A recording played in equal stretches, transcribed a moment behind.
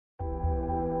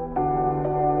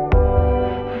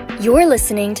You're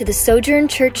listening to the Sojourn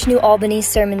Church New Albany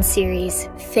sermon series,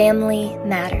 Family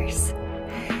Matters.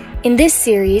 In this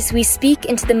series, we speak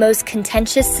into the most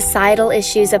contentious societal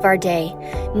issues of our day,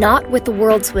 not with the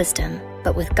world's wisdom,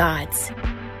 but with God's.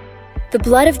 The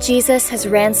blood of Jesus has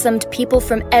ransomed people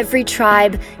from every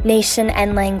tribe, nation,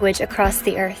 and language across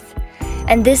the earth.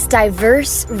 And this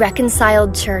diverse,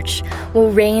 reconciled church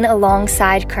will reign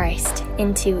alongside Christ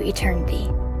into eternity.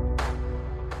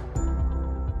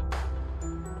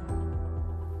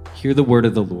 Hear the word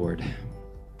of the Lord.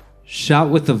 Shout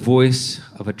with the voice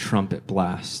of a trumpet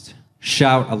blast.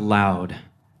 Shout aloud.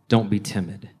 Don't be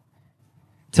timid.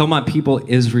 Tell my people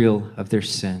Israel of their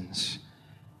sins.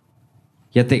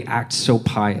 Yet they act so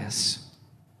pious.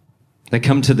 They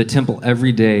come to the temple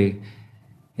every day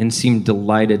and seem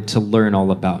delighted to learn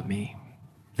all about me.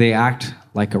 They act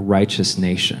like a righteous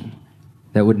nation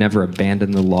that would never abandon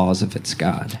the laws of its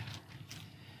God.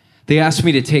 They ask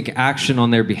me to take action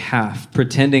on their behalf,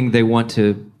 pretending they want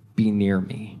to be near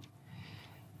me.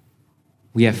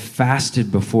 We have fasted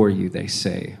before you, they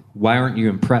say. Why aren't you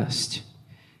impressed?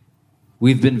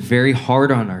 We've been very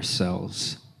hard on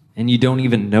ourselves, and you don't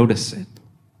even notice it.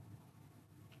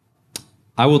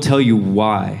 I will tell you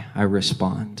why, I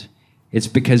respond. It's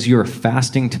because you are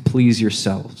fasting to please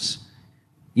yourselves.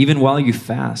 Even while you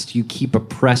fast, you keep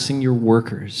oppressing your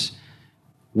workers.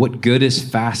 What good is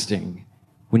fasting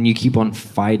when you keep on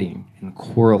fighting and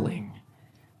quarreling?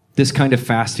 This kind of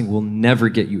fasting will never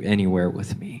get you anywhere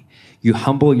with me. You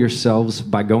humble yourselves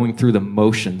by going through the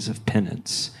motions of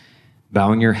penance,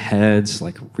 bowing your heads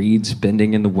like reeds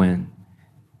bending in the wind.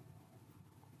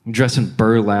 You dress in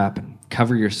burlap and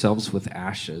cover yourselves with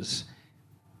ashes.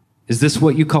 Is this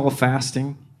what you call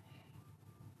fasting?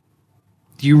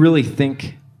 Do you really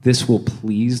think this will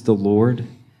please the Lord?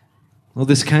 Well,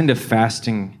 this is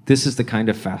the kind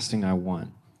of fasting I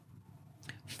want.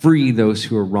 Free those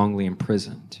who are wrongly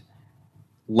imprisoned.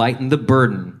 Lighten the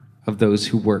burden of those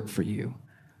who work for you.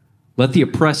 Let the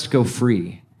oppressed go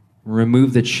free.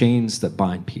 Remove the chains that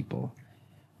bind people.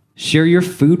 Share your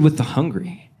food with the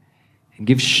hungry and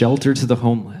give shelter to the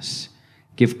homeless.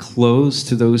 Give clothes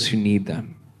to those who need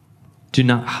them. Do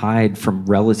not hide from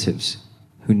relatives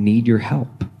who need your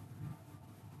help.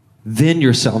 Then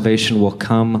your salvation will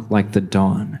come like the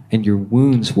dawn, and your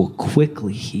wounds will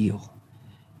quickly heal.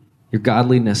 Your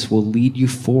godliness will lead you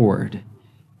forward,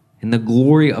 and the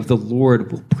glory of the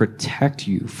Lord will protect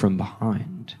you from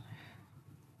behind.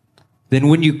 Then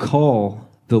when you call,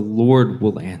 the Lord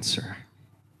will answer.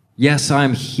 Yes,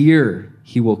 I'm here,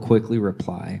 he will quickly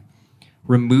reply.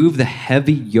 Remove the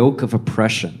heavy yoke of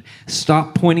oppression.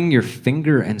 Stop pointing your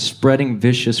finger and spreading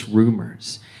vicious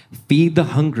rumors. Feed the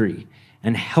hungry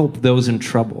and help those in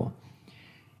trouble.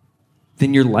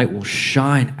 Then your light will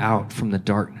shine out from the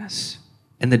darkness,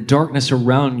 and the darkness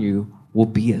around you will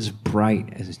be as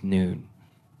bright as noon.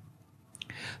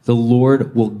 The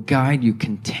Lord will guide you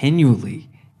continually,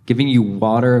 giving you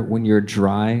water when you're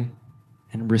dry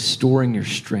and restoring your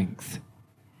strength.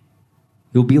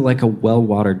 You'll be like a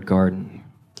well-watered garden,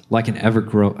 like an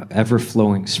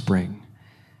ever-flowing spring.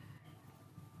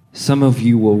 Some of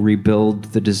you will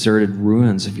rebuild the deserted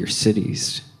ruins of your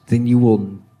cities. Then you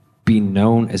will be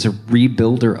known as a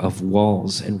rebuilder of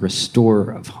walls and restorer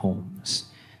of homes.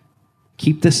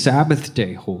 Keep the Sabbath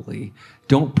day holy.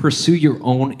 Don't pursue your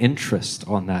own interest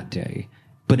on that day,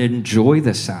 but enjoy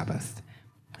the Sabbath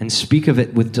and speak of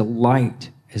it with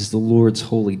delight as the Lord's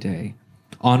holy day.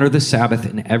 Honor the Sabbath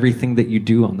in everything that you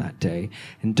do on that day,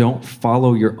 and don't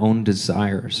follow your own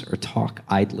desires or talk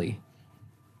idly.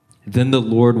 Then the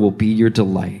Lord will be your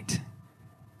delight.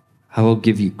 I will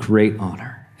give you great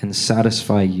honor and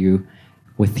satisfy you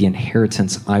with the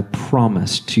inheritance I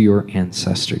promised to your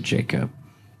ancestor Jacob.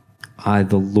 I,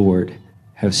 the Lord,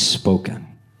 have spoken.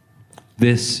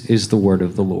 This is the word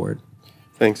of the Lord.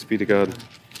 Thanks be to God.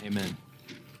 Amen.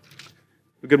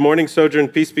 Good morning, Sojourn.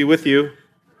 Peace be with you.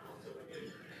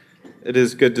 It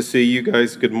is good to see you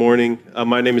guys. Good morning.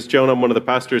 My name is Jonah. I'm one of the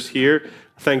pastors here.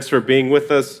 Thanks for being with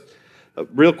us.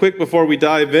 Real quick before we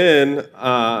dive in,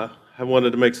 I wanted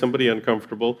to make somebody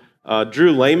uncomfortable.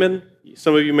 Drew Lehman.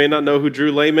 Some of you may not know who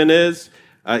Drew Lehman is.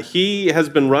 He has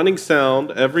been running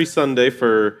sound every Sunday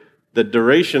for the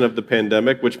duration of the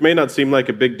pandemic, which may not seem like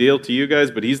a big deal to you guys,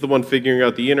 but he's the one figuring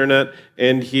out the internet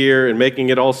and here and making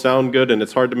it all sound good, and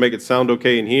it's hard to make it sound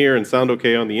okay in here and sound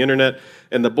okay on the internet.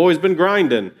 And the boy's been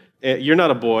grinding. You're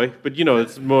not a boy, but you know,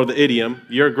 it's more the idiom.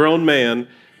 You're a grown man,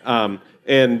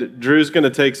 and Drew's going to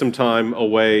take some time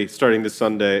away starting this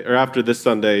Sunday, or after this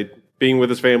Sunday, being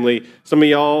with his family. Some of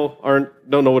y'all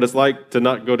don't know what it's like to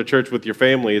not go to church with your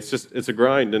family. It's a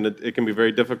grind, and it can be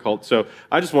very difficult. So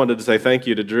I just wanted to say thank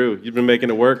you to Drew. You've been making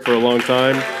it work for a long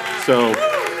time. So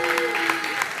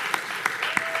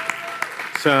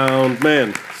sound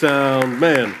man.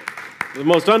 The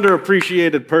most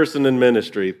underappreciated person in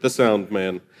ministry, the sound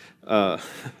man.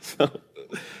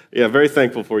 Very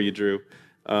thankful for you, Drew.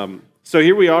 So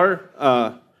here we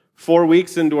are, 4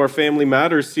 weeks into our Family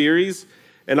Matters series,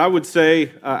 and I would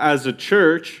say, as a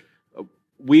church,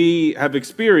 we have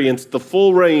experienced the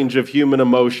full range of human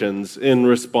emotions in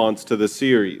response to the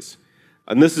series.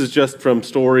 And this is just from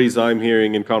stories I'm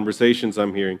hearing and conversations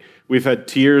I'm hearing. We've had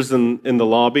tears in the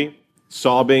lobby,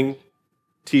 sobbing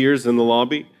tears in the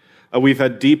lobby. We've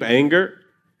had deep anger,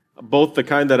 both the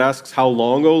kind that asks, "How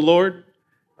long, O Lord?"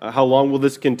 How long will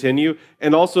this continue?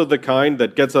 And also the kind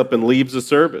that gets up and leaves a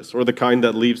service, or the kind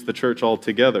that leaves the church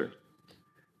altogether.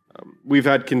 We've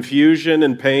had confusion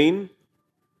and pain.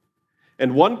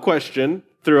 And one question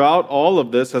throughout all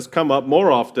of this has come up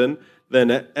more often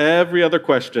than every other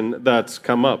question that's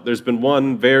come up. There's been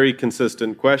one very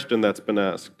consistent question that's been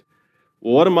asked.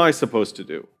 What am I supposed to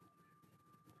do?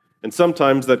 And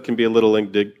sometimes that can be a little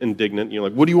indignant. You're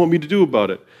like, what do you want me to do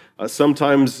about it?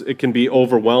 Sometimes it can be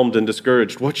overwhelmed and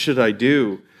discouraged. What should I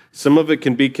do? Some of it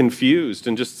can be confused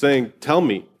and just saying, tell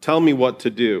me what to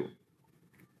do.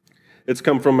 It's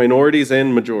come from minorities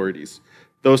and majorities,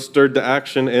 those stirred to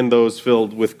action and those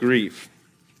filled with grief.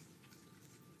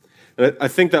 And I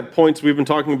think that points, we've been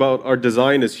talking about our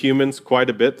design as humans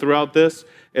quite a bit throughout this,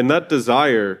 and that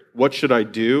desire, what should I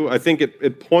do? I think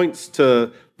it points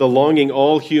to the longing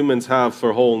all humans have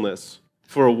for wholeness,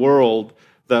 for a world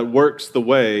that works the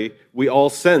way we all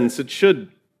sense it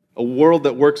should, a world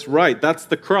that works right. That's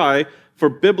the cry for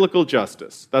biblical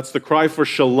justice. That's the cry for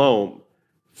shalom,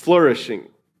 flourishing,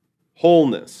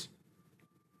 wholeness.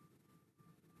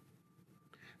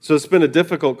 So it's been a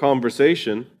difficult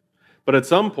conversation, but at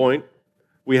some point,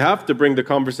 we have to bring the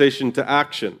conversation to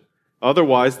action.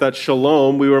 Otherwise, that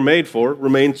shalom we were made for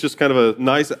remains just kind of a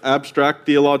nice abstract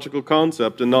theological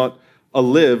concept and not a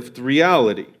lived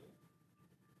reality.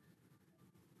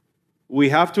 We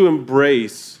have to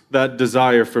embrace that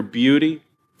desire for beauty,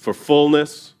 for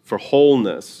fullness, for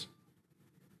wholeness,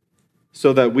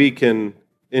 so that we can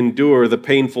endure the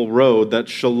painful road that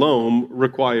shalom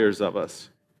requires of us.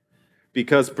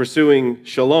 Because pursuing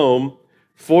shalom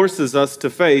forces us to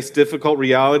face difficult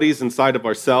realities inside of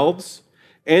ourselves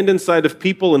and inside of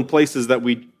people and places that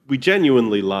we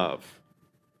genuinely love.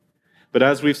 But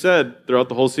as we've said throughout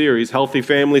the whole series, healthy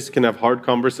families can have hard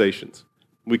conversations.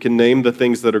 We can name the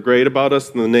things that are great about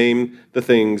us and name the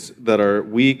things that are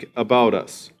weak about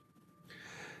us.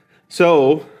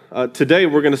 So today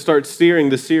we're going to start steering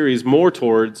the series more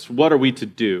towards what are we to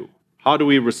do? How do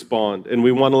we respond? And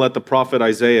we want to let the prophet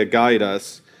Isaiah guide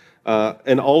us,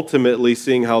 and ultimately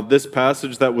seeing how this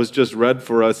passage that was just read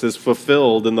for us is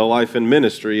fulfilled in the life and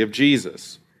ministry of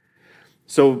Jesus.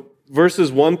 So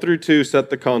verses 1 through 2 set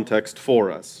the context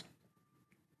for us.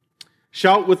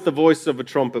 Shout with the voice of a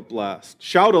trumpet blast.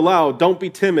 Shout aloud, don't be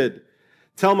timid.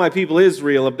 Tell my people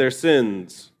Israel of their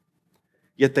sins.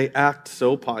 Yet they act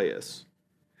so pious.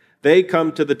 They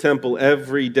come to the temple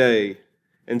every day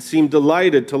and seem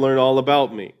delighted to learn all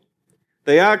about me.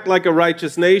 They act like a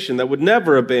righteous nation that would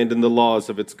never abandon the laws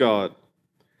of its God.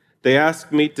 They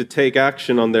ask me to take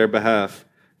action on their behalf,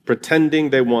 pretending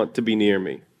they want to be near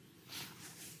me.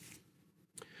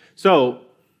 So,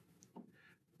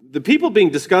 the people being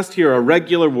discussed here are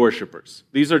regular worshipers.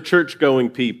 These are church-going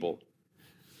people.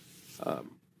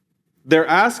 They're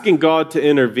asking God to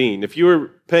intervene. If you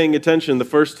were paying attention the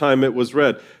first time it was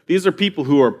read, these are people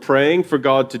who are praying for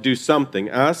God to do something,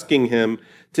 asking him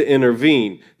to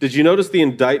intervene. Did you notice the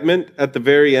indictment at the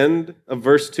very end of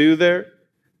verse 2 there?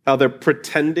 How they're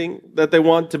pretending that they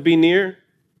want to be near?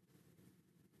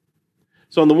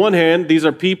 So on the one hand, these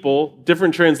are people,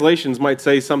 different translations might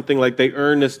say something like they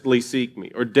earnestly seek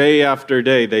me, or day after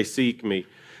day they seek me.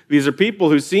 These are people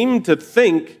who seem to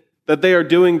think that they are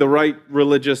doing the right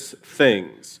religious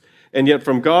things. And yet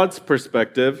from God's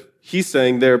perspective, he's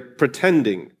saying they're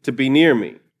pretending to be near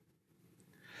me.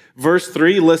 Verse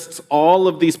 3 lists all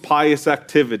of these pious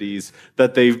activities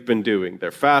that they've been doing.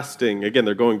 They're fasting. Again,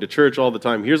 they're going to church all the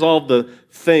time. Here's all the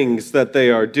things that they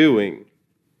are doing.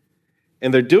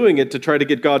 And they're doing it to try to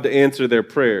get God to answer their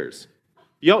prayers.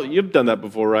 You've done that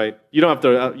before, right? You don't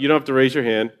have to raise your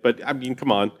hand, but I mean,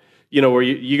 come on. You know, where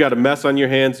you got a mess on your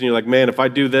hands and you're like, man, if I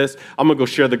do this, I'm going to go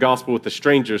share the gospel with a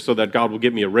stranger so that God will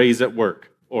give me a raise at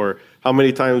work. Or how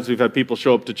many times we've had people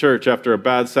show up to church after a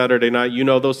bad Saturday night. You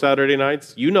know those Saturday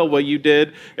nights? You know what you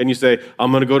did, and you say,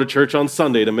 I'm going to go to church on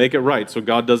Sunday to make it right so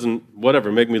God doesn't,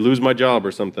 make me lose my job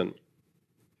or something.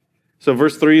 So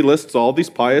verse 3 lists all these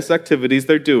pious activities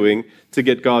they're doing to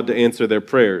get God to answer their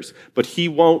prayers. But he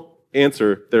won't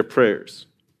answer their prayers.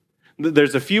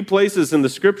 There's a few places in the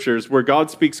scriptures where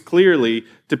God speaks clearly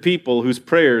to people whose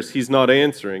prayers he's not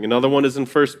answering. Another one is in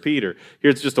 1 Peter.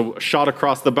 Here's just a shot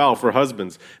across the bow for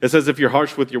husbands. It says if you're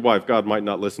harsh with your wife, God might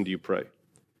not listen to you pray.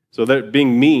 So that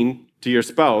being mean to your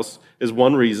spouse is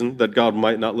one reason that God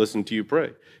might not listen to you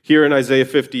pray. Here in Isaiah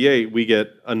 58, we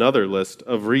get another list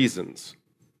of reasons.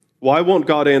 Why won't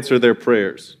God answer their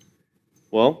prayers?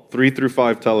 Well, 3 through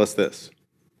 5 tell us this.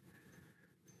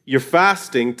 You're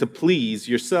fasting to please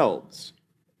yourselves.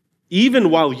 Even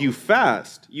while you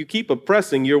fast, you keep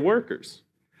oppressing your workers.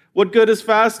 What good is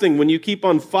fasting when you keep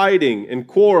on fighting and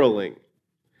quarreling?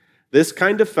 This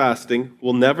kind of fasting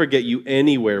will never get you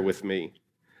anywhere with me.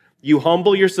 You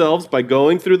humble yourselves by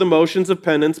going through the motions of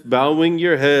penance, bowing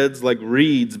your heads like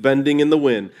reeds bending in the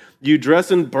wind. You dress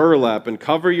in burlap and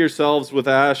cover yourselves with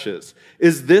ashes.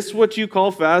 Is this what you call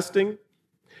fasting?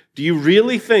 Do you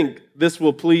really think this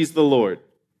will please the Lord?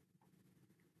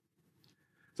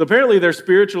 So apparently their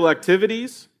spiritual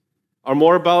activities are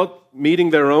more about meeting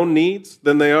their own needs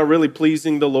than they are really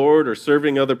pleasing the Lord or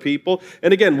serving other people.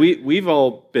 And again, we've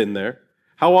all been there.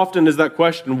 How often is that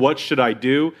question, what should I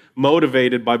do,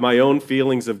 motivated by my own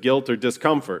feelings of guilt or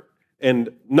discomfort, and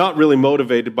not really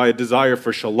motivated by a desire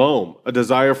for shalom, a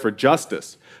desire for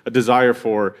justice, a desire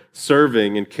for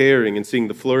serving and caring and seeing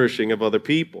the flourishing of other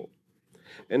people?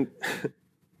 And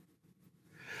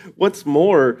what's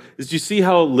more is you see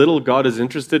how little God is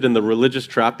interested in the religious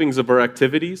trappings of our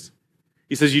activities?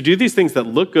 He says, you do these things that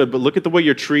look good, but look at the way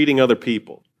you're treating other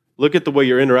people. Look at the way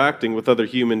you're interacting with other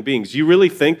human beings. You really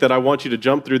think that I want you to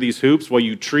jump through these hoops while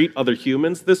you treat other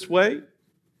humans this way?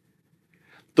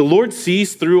 The Lord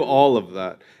sees through all of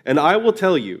that. And I will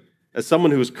tell you, as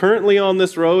someone who is currently on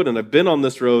this road, and I've been on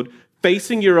this road,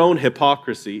 facing your own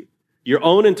hypocrisy, your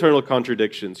own internal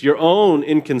contradictions, your own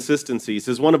inconsistencies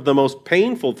is one of the most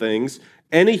painful things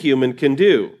any human can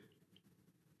do.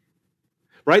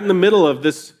 Right in the middle of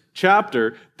this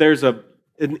chapter, there's an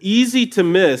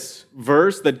easy-to-miss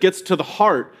verse that gets to the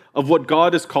heart of what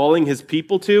God is calling his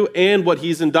people to and what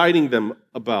he's indicting them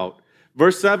about.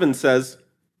 Verse 7 says,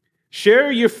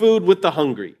 share your food with the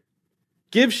hungry.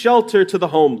 Give shelter to the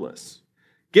homeless.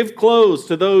 Give clothes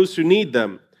to those who need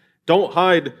them. Don't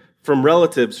hide from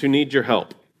relatives who need your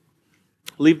help.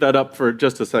 Leave that up for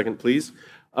just a second, please.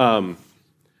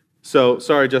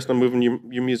 Sorry, Justin, I'm moving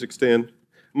your music stand.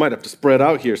 Might have to spread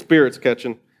out here. Spirit's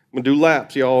catching. I'm going to do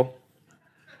laps, y'all.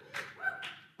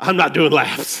 I'm not doing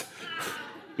laps.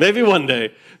 Maybe one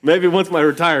day. Maybe once my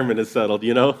retirement is settled,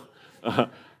 you know.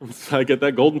 I get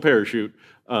that golden parachute.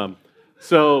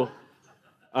 So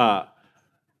the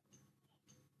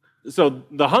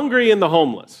hungry and the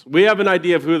homeless, we have an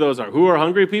idea of who those are. Who are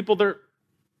hungry people? They're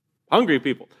hungry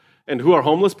people. And who are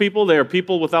homeless people? They are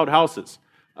people without houses.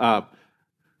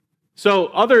 So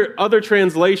other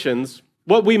translations,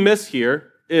 what we miss here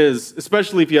is,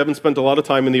 especially if you haven't spent a lot of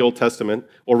time in the Old Testament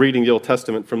or reading the Old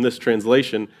Testament from this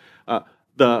translation,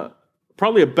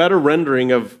 probably a better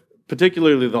rendering of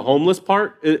particularly the homeless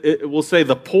part, it will say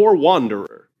the poor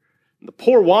wanderer. The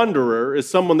poor wanderer is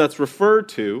someone that's referred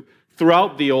to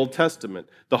throughout the Old Testament.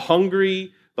 The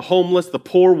hungry, the homeless, the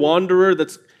poor wanderer,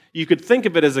 you could think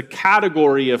of it as a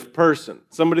category of person,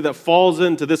 somebody that falls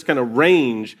into this kind of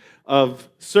range of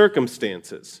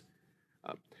circumstances.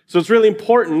 So it's really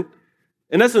important.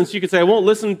 In essence, you could say, I won't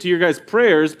listen to your guys'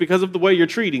 prayers because of the way you're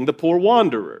treating the poor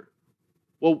wanderer.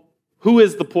 Well, who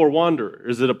is the poor wanderer?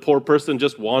 Is it a poor person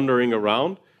just wandering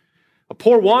around? A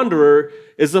poor wanderer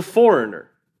is a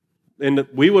foreigner, and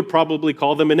we would probably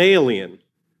call them an alien,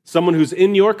 someone who's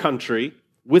in your country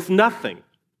with nothing,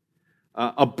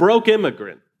 a broke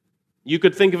immigrant. You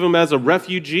could think of him as a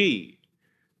refugee.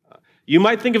 You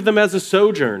might think of them as a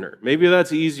sojourner. Maybe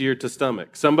that's easier to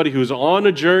stomach. Somebody who's on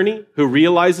a journey, who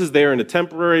realizes they're in a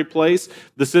temporary place.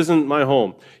 This isn't my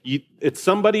home. It's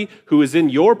somebody who is in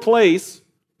your place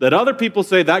that other people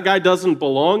say, that guy doesn't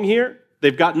belong here.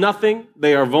 They've got nothing.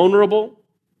 They are vulnerable.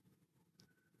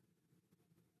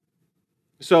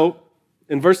 So,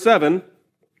 in verse 7,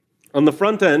 on the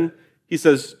front end, he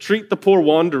says, treat the poor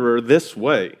wanderer this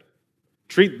way.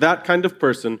 Treat that kind of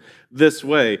person this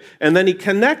way. And then he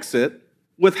connects it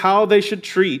with how they should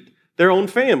treat their own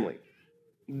family.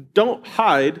 Don't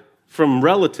hide from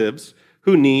relatives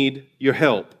who need your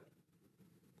help.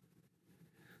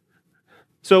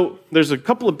 So there's a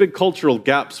couple of big cultural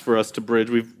gaps for us to bridge.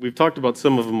 We've talked about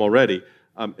some of them already.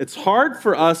 It's hard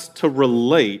for us to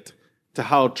relate to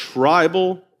how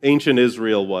tribal ancient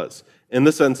Israel was, in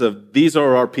the sense of these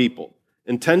are our people,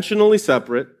 intentionally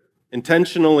separate,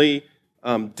 intentionally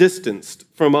distanced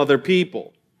from other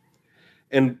people.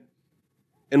 And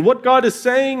what God is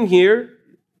saying here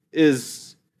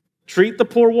is treat the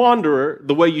poor wanderer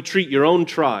the way you treat your own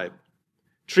tribe.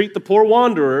 Treat the poor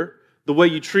wanderer the way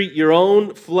you treat your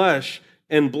own flesh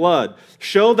and blood.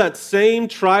 Show that same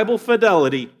tribal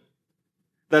fidelity,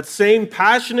 that same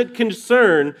passionate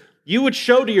concern you would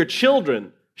show to your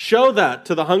children. Show that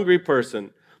to the hungry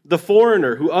person, the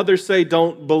foreigner who others say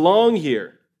don't belong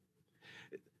here.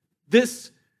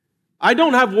 I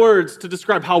don't have words to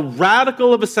describe how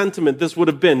radical of a sentiment this would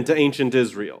have been to ancient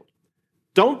Israel.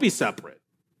 Don't be separate.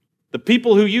 The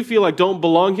people who you feel like don't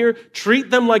belong here, treat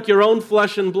them like your own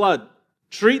flesh and blood.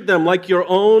 Treat them like your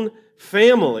own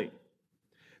family.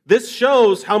 This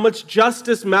shows how much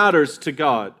justice matters to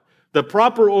God. The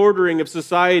proper ordering of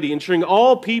society, ensuring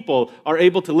all people are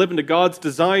able to live into God's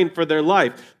design for their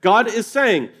life. God is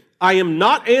saying, I am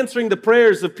not answering the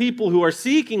prayers of people who are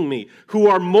seeking me, who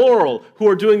are moral, who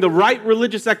are doing the right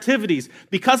religious activities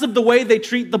because of the way they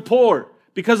treat the poor,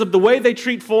 because of the way they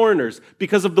treat foreigners,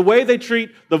 because of the way they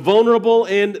treat the vulnerable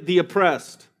and the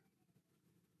oppressed.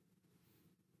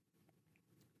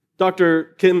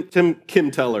 Dr.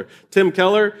 Tim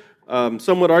Keller,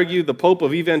 some would argue the Pope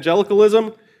of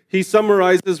evangelicalism, he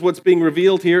summarizes what's being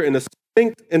revealed here in a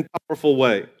succinct and powerful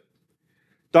way.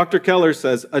 Dr. Keller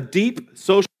says, a deep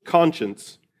social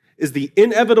conscience is the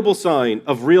inevitable sign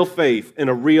of real faith and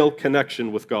a real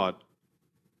connection with God.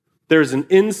 There's an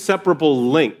inseparable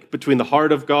link between the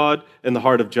heart of God and the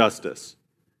heart of justice.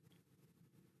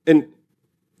 And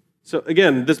so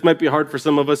again, this might be hard for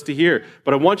some of us to hear,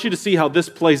 but I want you to see how this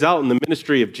plays out in the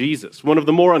ministry of Jesus. One of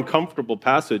the more uncomfortable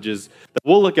passages that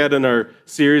we'll look at in our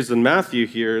series in Matthew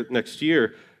here next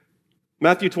year.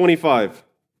 Matthew 25.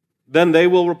 Then they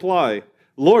will reply,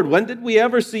 Lord, when did we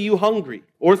ever see you hungry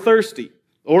or thirsty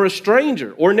or a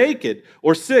stranger or naked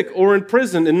or sick or in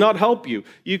prison and not help you?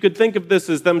 You could think of this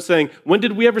as them saying, when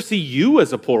did we ever see you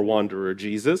as a poor wanderer,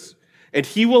 Jesus? And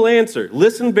he will answer,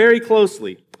 listen very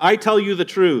closely. I tell you the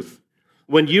truth.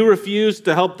 When you refused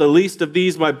to help the least of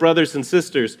these, my brothers and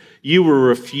sisters, you were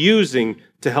refusing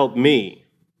to help me.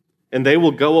 And they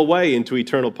will go away into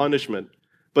eternal punishment,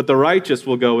 but the righteous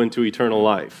will go into eternal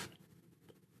life.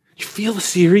 You feel the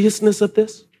seriousness of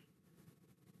this?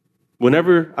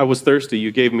 Whenever I was thirsty,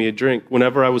 you gave me a drink.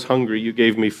 Whenever I was hungry, you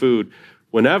gave me food.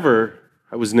 Whenever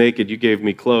I was naked, you gave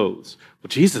me clothes. Well,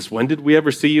 Jesus, when did we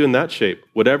ever see you in that shape?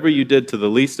 Whatever you did to the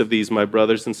least of these, my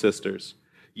brothers and sisters,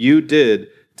 you did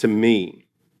to me.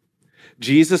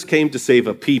 Jesus came to save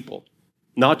a people,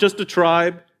 not just a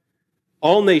tribe,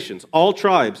 all nations, all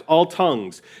tribes, all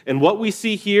tongues. And what we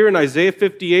see here in Isaiah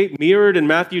 58, mirrored in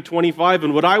Matthew 25,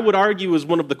 and what I would argue is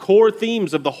one of the core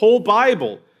themes of the whole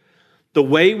Bible, the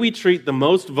way we treat the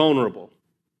most vulnerable,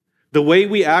 the way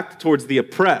we act towards the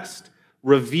oppressed,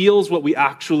 reveals what we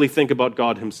actually think about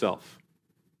God himself.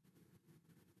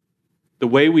 The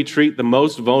way we treat the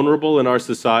most vulnerable in our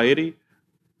society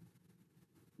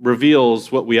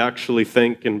reveals what we actually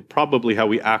think and probably how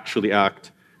we actually act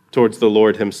towards the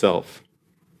Lord himself.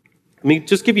 Let me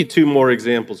just give you two more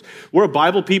examples. We're a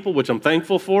Bible people, which I'm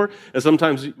thankful for, and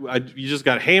sometimes you just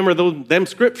got to hammer them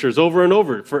scriptures over and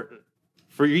over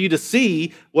for you to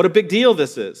see what a big deal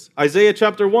this is. Isaiah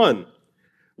chapter 1.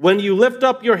 When you lift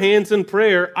up your hands in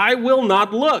prayer, I will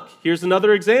not look. Here's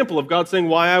another example of God saying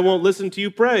why I won't listen to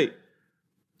you pray.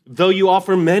 Though you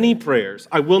offer many prayers,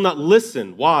 I will not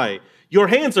listen. Why? Your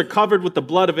hands are covered with the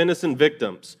blood of innocent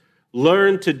victims.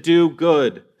 Learn to do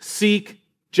good. Seek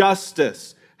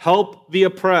justice. Help the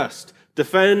oppressed.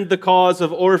 Defend the cause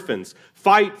of orphans.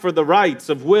 Fight for the rights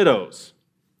of widows.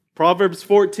 Proverbs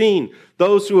 14.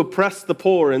 Those who oppress the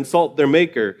poor insult their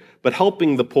maker, but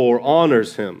helping the poor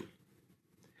honors him.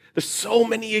 There's so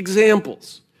many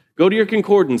examples. Go to your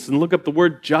concordance and look up the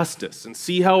word justice and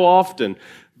see how often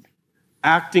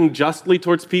acting justly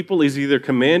towards people is either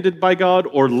commanded by God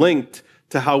or linked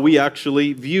to how we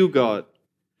actually view God.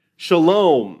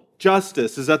 Shalom,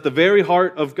 justice, is at the very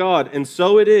heart of God, and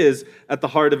so it is at the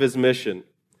heart of his mission.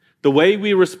 The way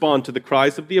we respond to the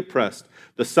cries of the oppressed,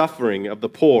 the suffering of the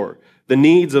poor, the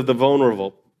needs of the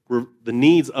vulnerable,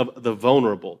 reveals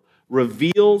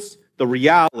the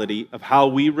reality of how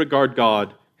we regard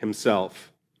God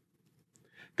himself.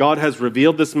 God has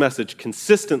revealed this message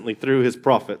consistently through his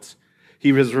prophets. He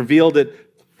has revealed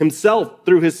it himself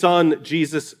through his son,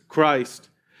 Jesus Christ.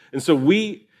 And so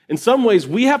In some ways,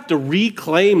 we have to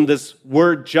reclaim this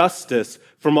word justice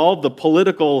from all the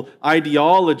political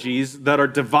ideologies that are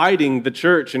dividing the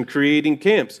church and creating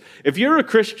camps. If you're a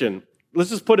Christian, let's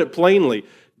just put it plainly,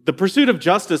 the pursuit of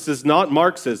justice is not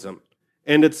Marxism,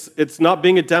 and it's not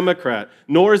being a Democrat,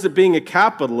 nor is it being a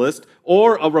capitalist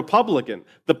or a Republican.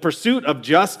 The pursuit of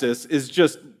justice is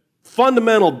just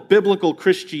fundamental biblical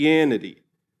Christianity.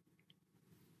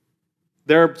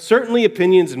 There are certainly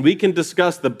opinions, and we can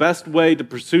discuss the best way to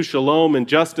pursue shalom and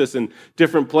justice in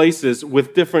different places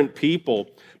with different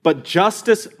people. But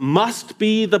justice must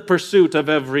be the pursuit of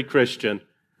every Christian.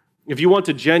 If you want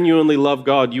to genuinely love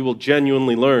God, you will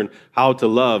genuinely learn how to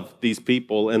love these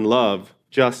people and love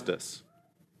justice.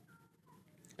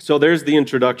 So there's the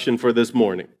introduction for this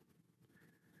morning.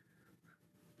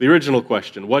 The original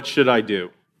question, what should I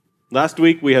do? Last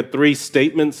week we had 3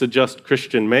 statements a just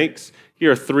Christian makes.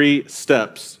 Here are 3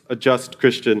 steps a just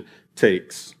Christian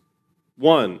takes.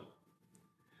 1,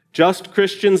 just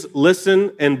Christians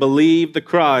listen and believe the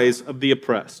cries of the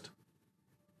oppressed.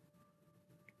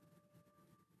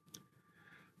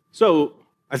 So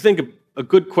I think a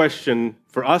good question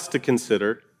for us to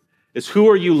consider is, who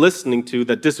are you listening to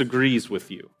that disagrees with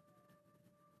you?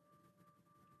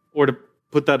 Or to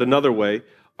put that another way,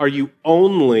 are you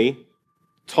only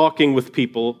talking with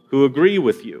people who agree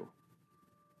with you?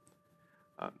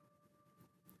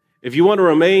 If you want to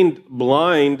remain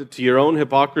blind to your own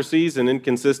hypocrisies and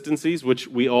inconsistencies, which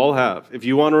we all have, if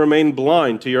you want to remain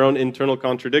blind to your own internal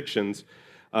contradictions,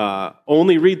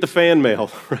 only read the fan mail,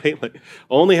 right?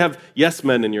 Only have yes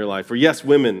men in your life or yes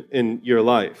women in your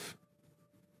life.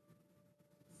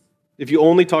 If you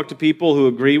only talk to people who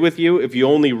agree with you, if you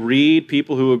only read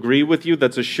people who agree with you,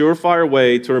 that's a surefire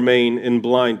way to remain in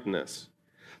blindness.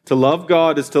 To love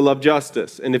God is to love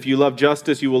justice, and if you love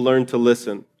justice, you will learn to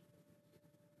listen.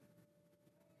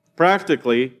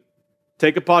 Practically,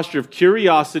 take a posture of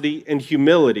curiosity and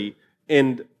humility,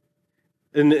 and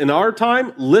in our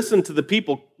time, listen to the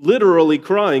people literally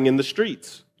crying in the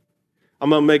streets. I'm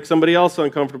going to make somebody else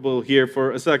uncomfortable here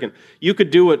for a second. You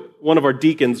could do what one of our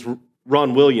deacons,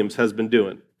 Ron Williams, has been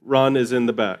doing. Ron is in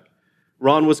the back.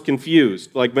 Ron was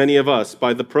confused, like many of us,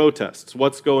 by the protests.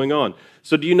 What's going on?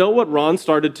 So do you know what Ron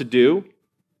started to do?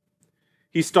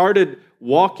 He started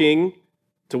walking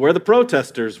to where the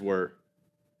protesters were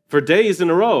for days in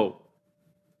a row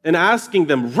and asking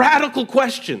them radical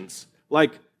questions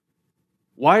like,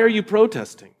 why are you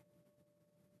protesting?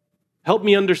 Help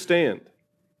me understand.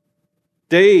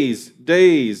 Days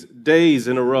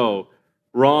in a row,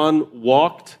 Ron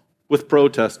walked with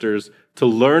protesters to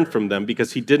learn from them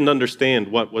because he didn't understand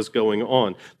what was going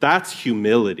on. That's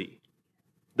humility.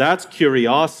 That's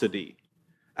curiosity.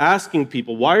 Asking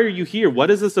people, why are you here?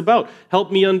 What is this about? Help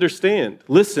me understand.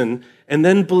 Listen, and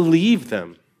then believe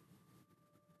them.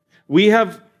 We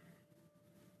have,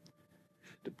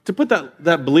 to put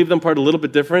that believe them part a little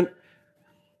bit different,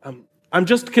 I'm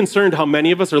just concerned how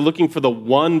many of us are looking for the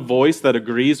one voice that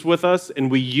agrees with us,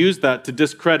 and we use that to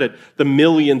discredit the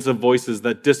millions of voices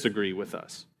that disagree with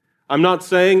us. I'm not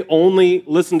saying only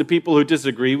listen to people who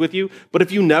disagree with you, but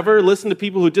if you never listen to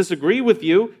people who disagree with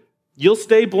you, you'll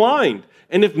stay blind.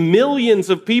 And if millions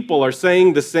of people are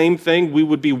saying the same thing, we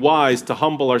would be wise to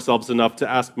humble ourselves enough to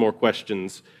ask more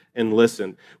questions and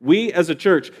listen. We as a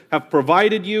church have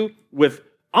provided you with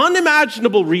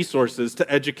unimaginable resources to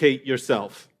educate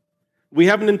yourself. We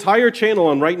have an entire channel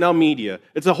on Right Now Media.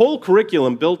 It's a whole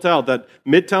curriculum built out that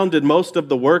Midtown did most of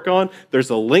the work on. There's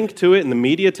a link to it in the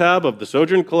media tab of the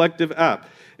Sojourn Collective app.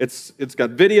 It's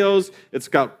got videos, it's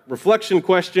got reflection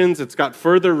questions, it's got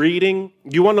further reading.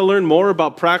 You want to learn more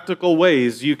about practical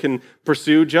ways you can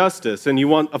pursue justice, and you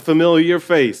want a familiar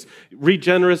face. Read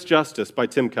Generous Justice by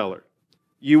Tim Keller.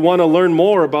 You want to learn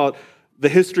more about the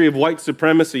history of white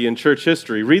supremacy in church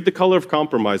history. Read The Color of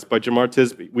Compromise by Jamar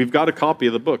Tisby. We've got a copy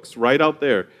of the books right out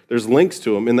there. There's links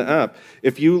to them in the app.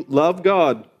 If you love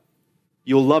God,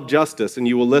 you'll love justice and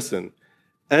you will listen.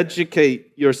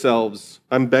 Educate yourselves,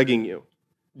 I'm begging you.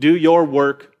 Do your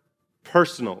work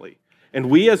personally. And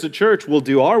we as a church will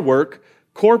do our work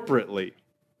corporately.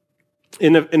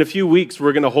 In a few weeks,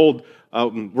 we're going to hold,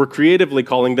 we're creatively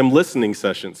calling them listening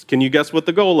sessions. Can you guess what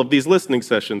the goal of these listening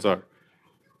sessions are?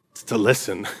 It's to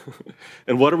listen.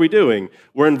 And what are we doing?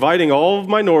 We're inviting all of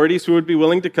minorities who would be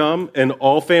willing to come and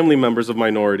all family members of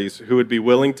minorities who would be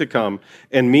willing to come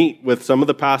and meet with some of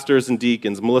the pastors and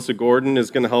deacons. Melissa Gordon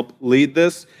is going to help lead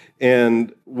this,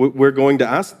 and we're going to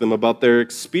ask them about their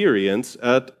experience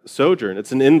at Sojourn.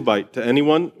 It's an invite to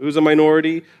anyone who's a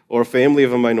minority or a family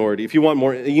of a minority. If you want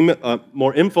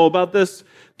more info about this,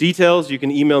 details, you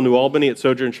can email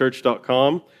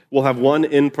newalbany@sojournchurch.com. We'll have one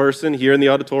in person here in the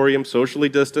auditorium, socially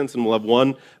distanced, and we'll have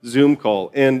one Zoom call.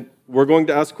 And we're going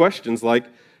to ask questions like,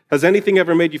 has anything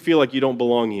ever made you feel like you don't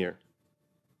belong here?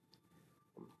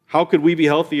 How could we be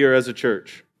healthier as a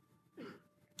church?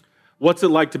 What's it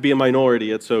like to be a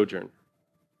minority at Sojourn?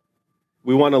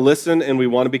 We want to listen and we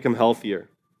want to become healthier.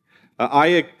 I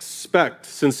expect,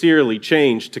 sincerely,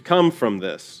 change to come from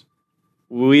this.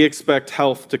 We expect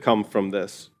health to come from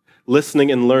this.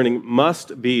 Listening and learning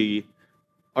must be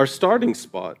our starting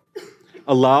spot.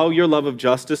 Allow your love of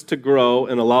justice to grow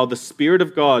and allow the Spirit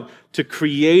of God to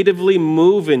creatively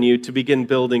move in you to begin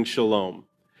building shalom.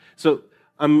 So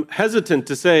I'm hesitant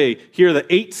to say, here are the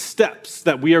 8 steps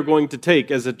that we are going to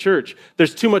take as a church.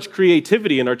 There's too much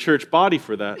creativity in our church body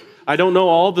for that. I don't know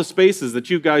all the spaces that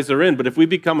you guys are in, but if we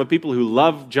become a people who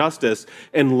love justice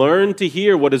and learn to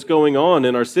hear what is going on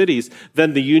in our cities,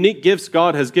 then the unique gifts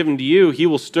God has given to you, He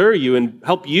will stir you and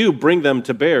help you bring them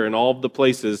to bear in all of the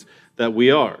places that we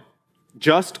are.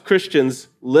 Just Christians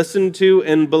listen to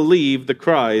and believe the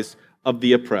cries of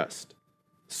the oppressed.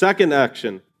 Second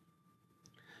action.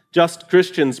 Just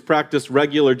Christians practice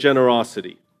regular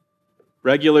generosity.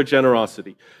 Regular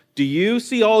generosity. Do you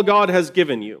see all God has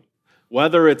given you,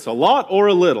 whether it's a lot or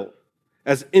a little,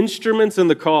 as instruments in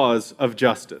the cause of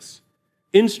justice,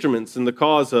 instruments in the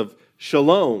cause of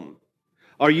shalom?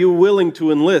 Are you willing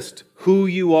to enlist who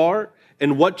you are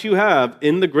and what you have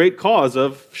in the great cause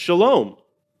of shalom?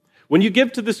 When you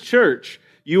give to this church,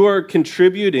 you are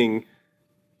contributing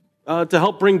to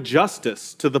help bring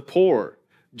justice to the poor,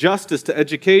 justice to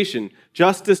education,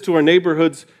 justice to our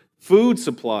neighborhood's food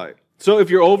supply. So if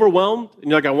you're overwhelmed and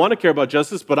you're like, I want to care about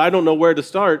justice, but I don't know where to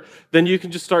start, then you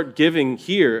can just start giving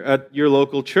here at your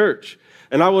local church.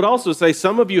 And I would also say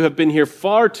some of you have been here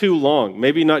far too long,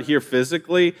 maybe not here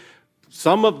physically.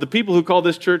 Some of the people who call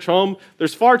this church home,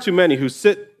 there's far too many who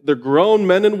sit, they're grown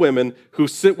men and women who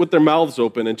sit with their mouths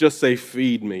open and just say,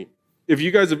 feed me. If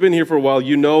you guys have been here for a while,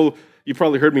 you know, you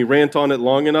probably heard me rant on it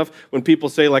long enough when people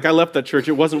say, like, I left that church,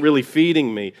 it wasn't really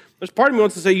feeding me. There's part of me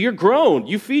wants to say, you're grown,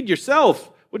 you feed yourself.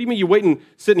 What do you mean you're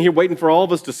sitting here waiting for all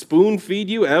of us to spoon feed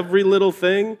you every little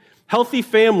thing? Healthy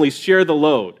families share the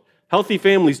load. Healthy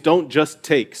families don't just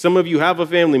take. Some of you have a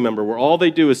family member where all they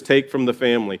do is take from the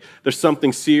family. There's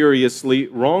something seriously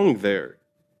wrong there.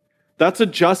 That's a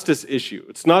justice issue.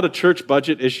 It's not a church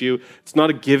budget issue. It's not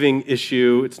a giving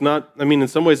issue. It's not, in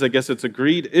some ways, I guess it's a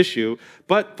greed issue.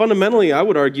 But fundamentally, I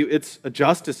would argue it's a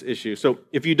justice issue. So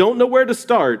if you don't know where to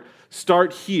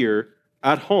start here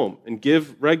at home and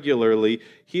give regularly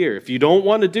here. If you don't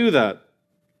want to do that,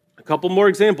 a couple more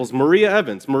examples. Maria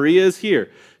Evans. Maria is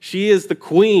here. She is the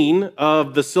queen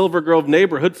of the Silver Grove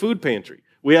Neighborhood Food Pantry.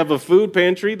 We have a food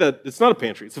pantry it's not a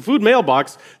pantry, it's a food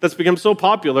mailbox that's become so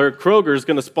popular, Kroger is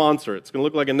going to sponsor it. It's going to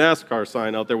look like a NASCAR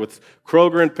sign out there with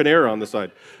Kroger and Panera on the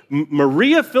side.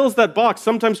 Maria fills that box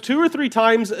sometimes 2 or 3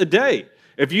 times a day.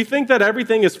 If you think that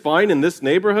everything is fine in this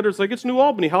neighborhood, it's like, it's New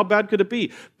Albany, how bad could it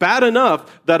be? Bad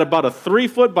enough that about a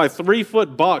 3-foot by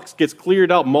 3-foot box gets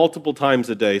cleared out multiple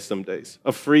times a day some days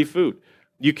of free food.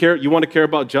 You want to care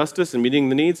about justice and meeting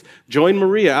the needs? Join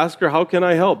Maria. Ask her, how can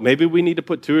I help? Maybe we need to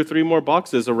put 2 or 3 more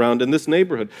boxes around in this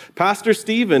neighborhood. Pastor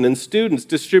Stephen and students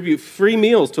distribute free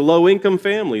meals to low-income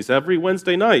families every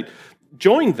Wednesday night.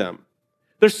 Join them.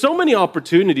 There's so many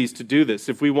opportunities to do this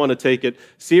if we want to take it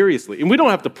seriously. And we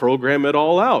don't have to program it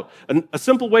all out. A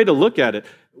simple way to look at it,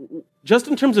 just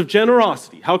in terms of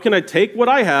generosity, how can I take what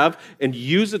I have and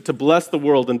use it to bless the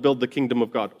world and build the kingdom of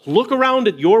God? Look around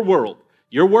at your world,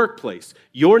 your workplace,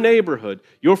 your neighborhood,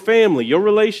 your family, your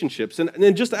relationships, and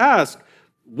then just ask,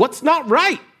 what's not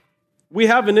right? We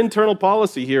have an internal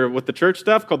policy here with the church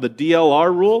staff called the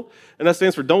DLR rule, and that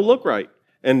stands for don't look right.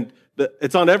 And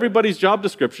it's on everybody's job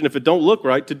description, if it don't look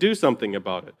right, to do something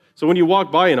about it. So when you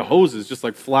walk by and a hose is just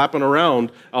like flapping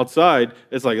around outside,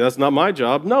 it's like, that's not my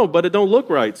job. No, but it don't look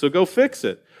right, so go fix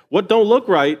it. What don't look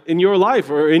right in your life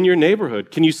or in your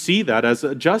neighborhood? Can you see that as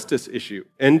a justice issue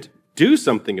and do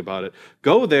something about it?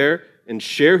 Go there and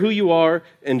share who you are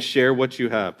and share what you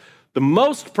have. The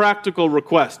most practical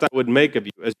request I would make of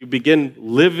you as you begin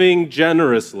living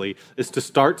generously is to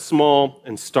start small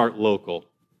and start local.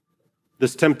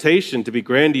 This temptation to be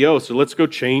grandiose or let's go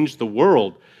change the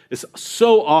world is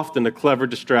so often a clever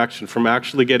distraction from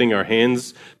actually getting our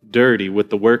hands dirty with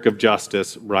the work of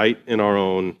justice right in our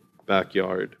own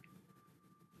backyard.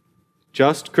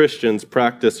 Just Christians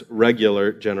practice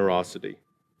regular generosity.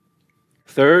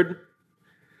 Third,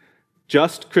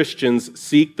 just Christians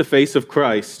seek the face of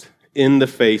Christ in the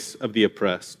face of the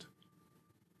oppressed.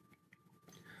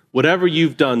 Whatever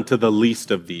you've done to the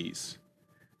least of these,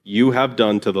 you have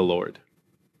done to the Lord.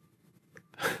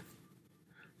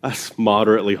 That's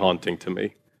moderately haunting to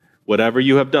me. Whatever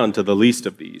you have done to the least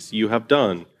of these, you have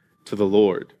done to the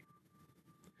Lord.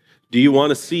 Do you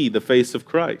want to see the face of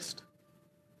Christ?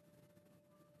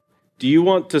 Do you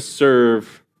want to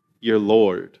serve your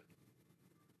Lord?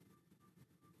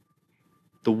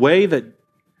 The way that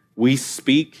we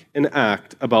speak and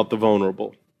act about the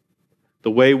vulnerable,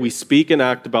 the way we speak and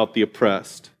act about the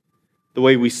oppressed, the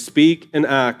way we speak and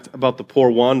act about the poor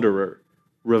wanderer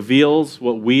reveals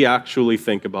what we actually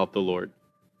think about the Lord.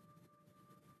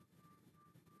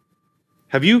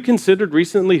 Have you considered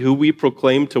recently who we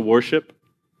proclaim to worship?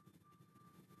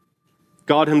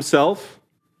 God himself,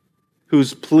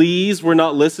 whose pleas were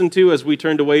not listened to as we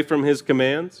turned away from his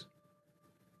commands?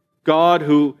 God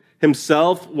who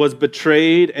himself was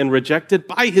betrayed and rejected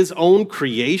by his own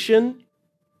creation?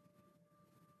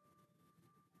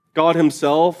 God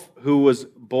himself who was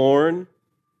born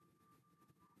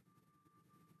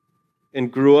and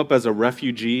grew up as a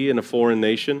refugee in a foreign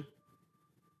nation?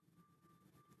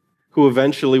 Who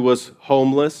eventually was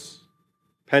homeless,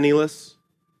 penniless,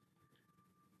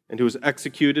 and who was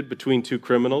executed between two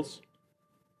criminals?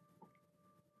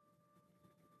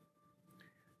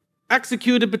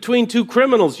 Executed between two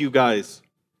criminals, you guys.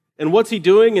 And what's he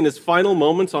doing in his final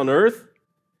moments on earth?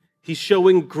 He's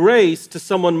showing grace to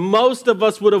someone most of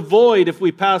us would avoid if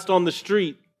we passed on the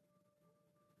street.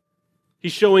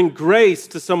 He's showing grace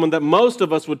to someone that most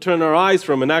of us would turn our eyes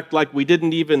from and act like we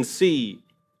didn't even see.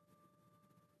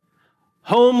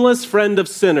 Homeless friend of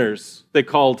sinners, they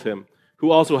called him,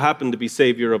 who also happened to be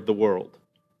Savior of the world.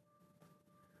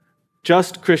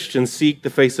 Just Christians seek the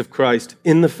face of Christ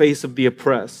in the face of the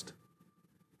oppressed.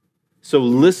 So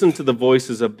listen to the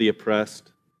voices of the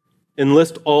oppressed.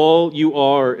 Enlist all you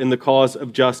are in the cause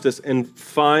of justice and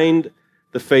find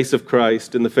the face of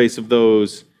Christ in the face of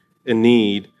those in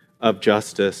need of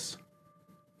justice.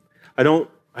 I don't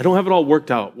have it all worked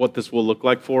out what this will look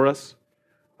like for us.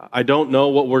 I don't know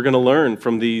what we're going to learn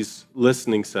from these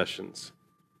listening sessions.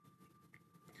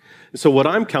 So what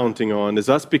I'm counting on is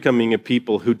us becoming a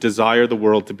people who desire the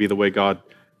world to be the way God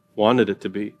wanted it to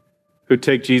be, who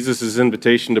take Jesus'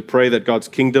 invitation to pray that God's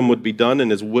kingdom would be done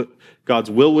and God's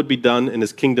will would be done and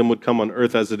his kingdom would come on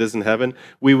earth as it is in heaven.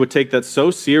 We would take that so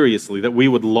seriously that we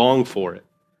would long for it.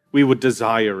 We would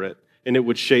desire it, and it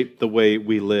would shape the way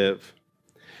we live.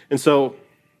 And so,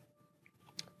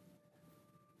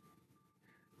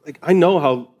 I know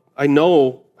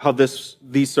how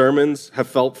these sermons have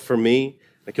felt for me.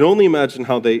 I can only imagine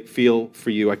how they feel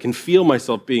for you. I can feel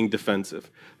myself being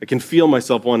defensive. I can feel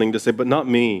myself wanting to say, but not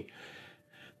me.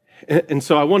 And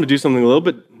so I want to do something a little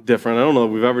bit different. I don't know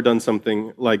if we've ever done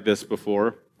something like this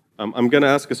before. I'm going to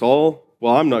ask us all,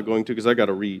 well, I'm not going to because I got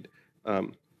to read,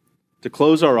 to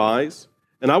close our eyes.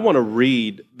 And I want to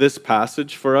read this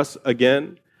passage for us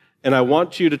again. And I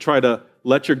want you to try to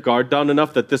let your guard down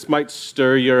enough that this might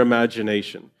stir your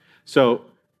imagination. So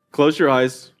close your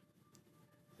eyes.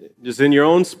 Just in your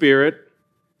own spirit,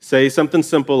 say something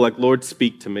simple like, Lord,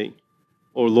 speak to me.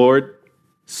 Or Lord,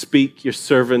 speak, your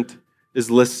servant is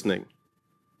listening.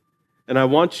 And I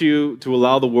want you to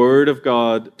allow the word of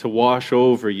God to wash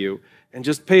over you and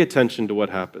just pay attention to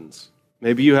what happens.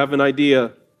 Maybe you have an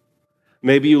idea.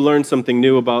 Maybe you learn something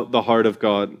new about the heart of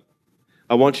God.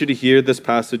 I want you to hear this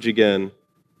passage again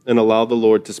and allow the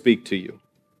Lord to speak to you.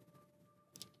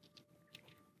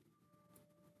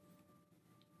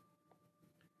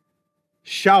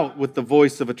 Shout with the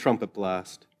voice of a trumpet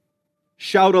blast.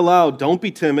 Shout aloud, don't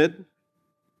be timid.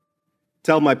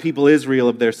 Tell my people Israel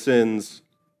of their sins.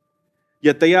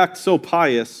 Yet they act so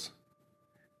pious.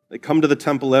 They come to the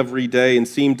temple every day and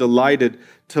seem delighted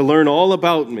to learn all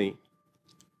about me.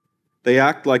 They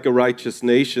act like a righteous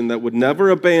nation that would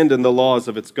never abandon the laws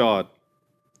of its God.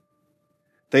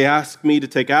 They ask me to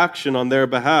take action on their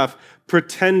behalf,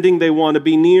 pretending they want to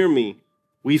be near me.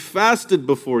 We fasted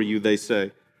before you, they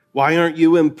say. Why aren't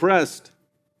you impressed?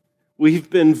 We've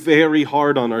been very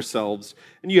hard on ourselves,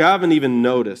 and you haven't even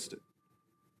noticed it.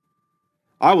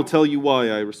 I will tell you why,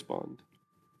 I respond.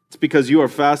 It's because you are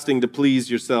fasting to please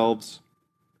yourselves.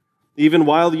 Even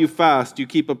while you fast, you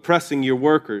keep oppressing your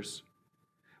workers.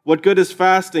 What good is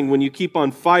fasting when you keep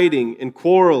on fighting and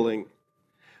quarreling?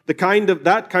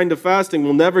 That kind of fasting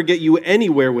will never get you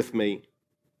anywhere with me.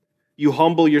 You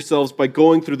humble yourselves by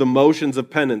going through the motions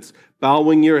of penance,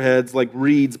 bowing your heads like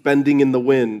reeds bending in the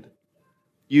wind.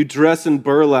 You dress in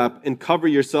burlap and cover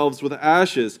yourselves with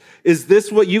ashes. Is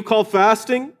this what you call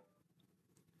fasting?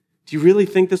 Do you really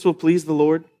think this will please the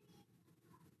Lord?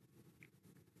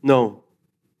 No.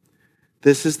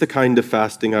 This is the kind of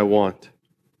fasting I want.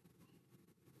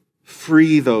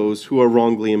 Free those who are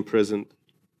wrongly imprisoned.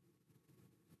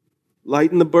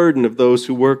 Lighten the burden of those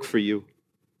who work for you.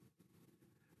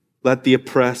 Let the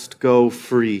oppressed go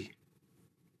free.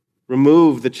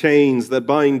 Remove the chains that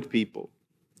bind people.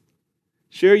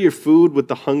 Share your food with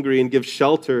the hungry and give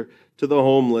shelter to the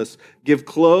homeless. Give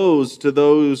clothes to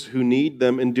those who need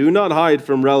them, and do not hide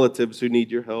from relatives who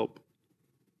need your help.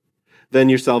 Then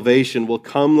your salvation will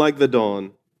come like the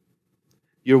dawn.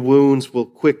 Your wounds will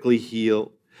quickly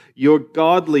heal. Your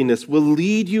godliness will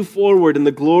lead you forward, and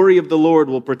the glory of the Lord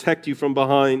will protect you from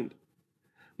behind.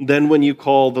 Then when you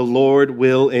call, the Lord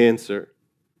will answer.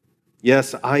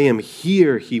 Yes, I am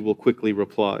here, he will quickly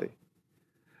reply.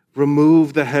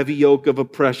 Remove the heavy yoke of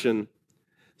oppression.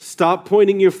 Stop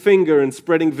pointing your finger and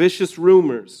spreading vicious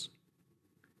rumors.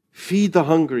 Feed the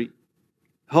hungry.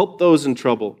 Help those in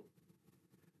trouble.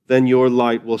 Then your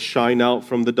light will shine out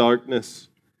from the darkness.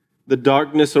 The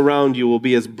darkness around you will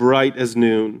be as bright as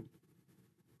noon.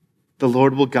 The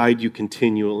Lord will guide you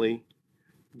continually,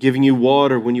 giving you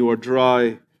water when you are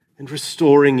dry and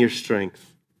restoring your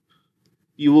strength.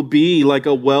 You will be like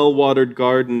a well-watered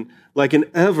garden, like an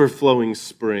ever-flowing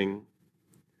spring.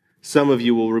 Some of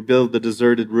you will rebuild the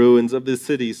deserted ruins of the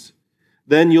cities.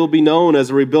 Then you'll be known as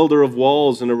a rebuilder of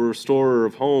walls and a restorer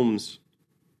of homes.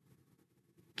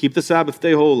 Keep the Sabbath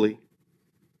day holy.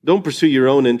 Don't pursue your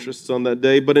own interests on that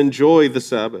day, but enjoy the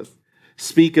Sabbath.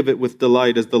 Speak of it with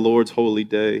delight as the Lord's holy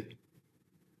day.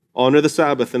 Honor the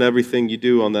Sabbath in everything you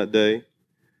do on that day.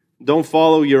 Don't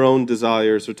follow your own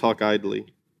desires or talk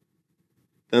idly.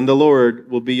 Then the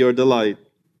Lord will be your delight.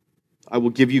 I will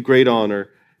give you great honor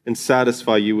and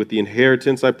satisfy you with the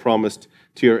inheritance I promised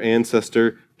to your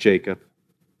ancestor Jacob.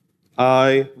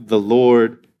 I, the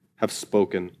Lord, have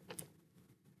spoken.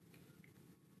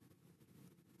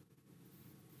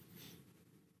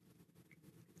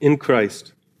 In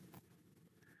Christ,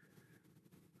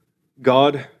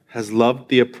 God has loved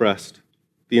the oppressed,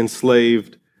 the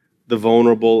enslaved, the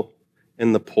vulnerable,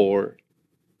 and the poor.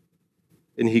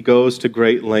 And he goes to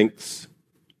great lengths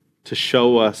to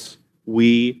show us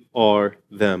we are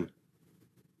them.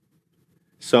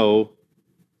 So,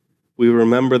 we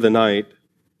remember the night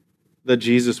that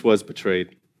Jesus was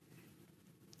betrayed.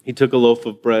 He took a loaf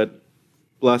of bread,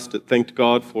 blessed it, thanked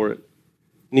God for it,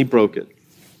 and he broke it.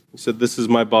 He said, "This is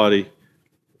my body,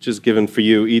 which is given for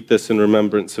you. Eat this in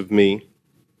remembrance of me."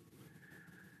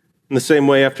 In the same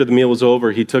way, after the meal was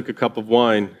over, he took a cup of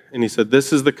wine, and he said,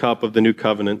 "This is the cup of the new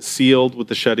covenant, sealed with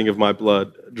the shedding of my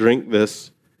blood. Drink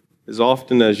this as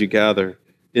often as you gather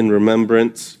in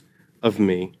remembrance of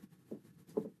me."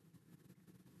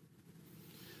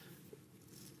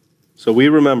 So we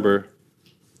remember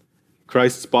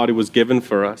Christ's body was given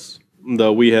for us,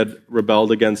 though we had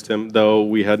rebelled against him, though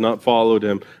we had not followed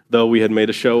him, though we had made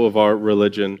a show of our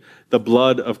religion. The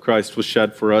blood of Christ was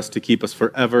shed for us to keep us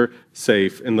forever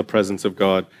safe in the presence of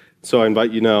God. So I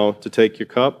invite you now to take your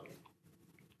cup,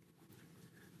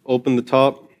 open the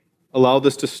top, allow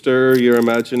this to stir your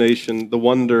imagination, the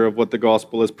wonder of what the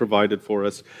gospel has provided for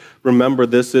us. Remember,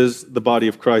 this is the body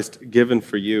of Christ given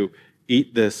for you.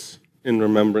 Eat this in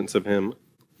remembrance of him.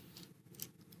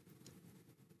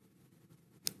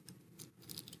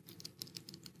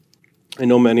 I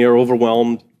know many are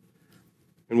overwhelmed,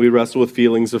 and we wrestle with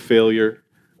feelings of failure.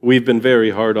 We've been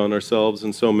very hard on ourselves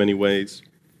in so many ways.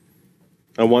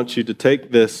 I want you to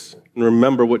take this and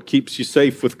remember what keeps you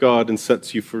safe with God and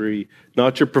sets you free.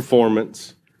 Not your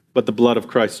performance, but the blood of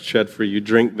Christ shed for you.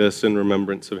 Drink this in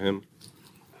remembrance of him.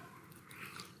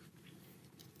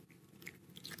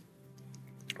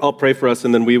 I'll pray for us,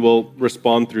 and then we will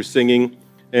respond through singing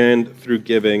and through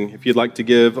giving. If you'd like to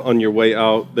give on your way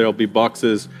out, there'll be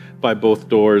boxes by both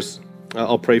doors.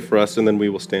 I'll pray for us, and then we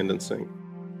will stand and sing.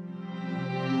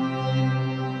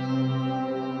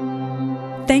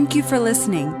 Thank you for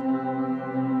listening.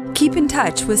 Keep in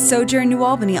touch with Sojourn New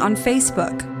Albany on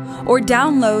Facebook, or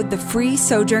download the free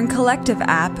Sojourn Collective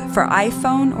app for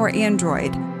iPhone or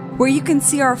Android, where you can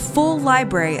see our full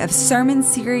library of sermon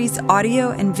series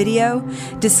audio and video,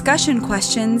 discussion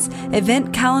questions,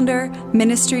 event calendar,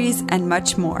 ministries, and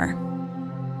much more.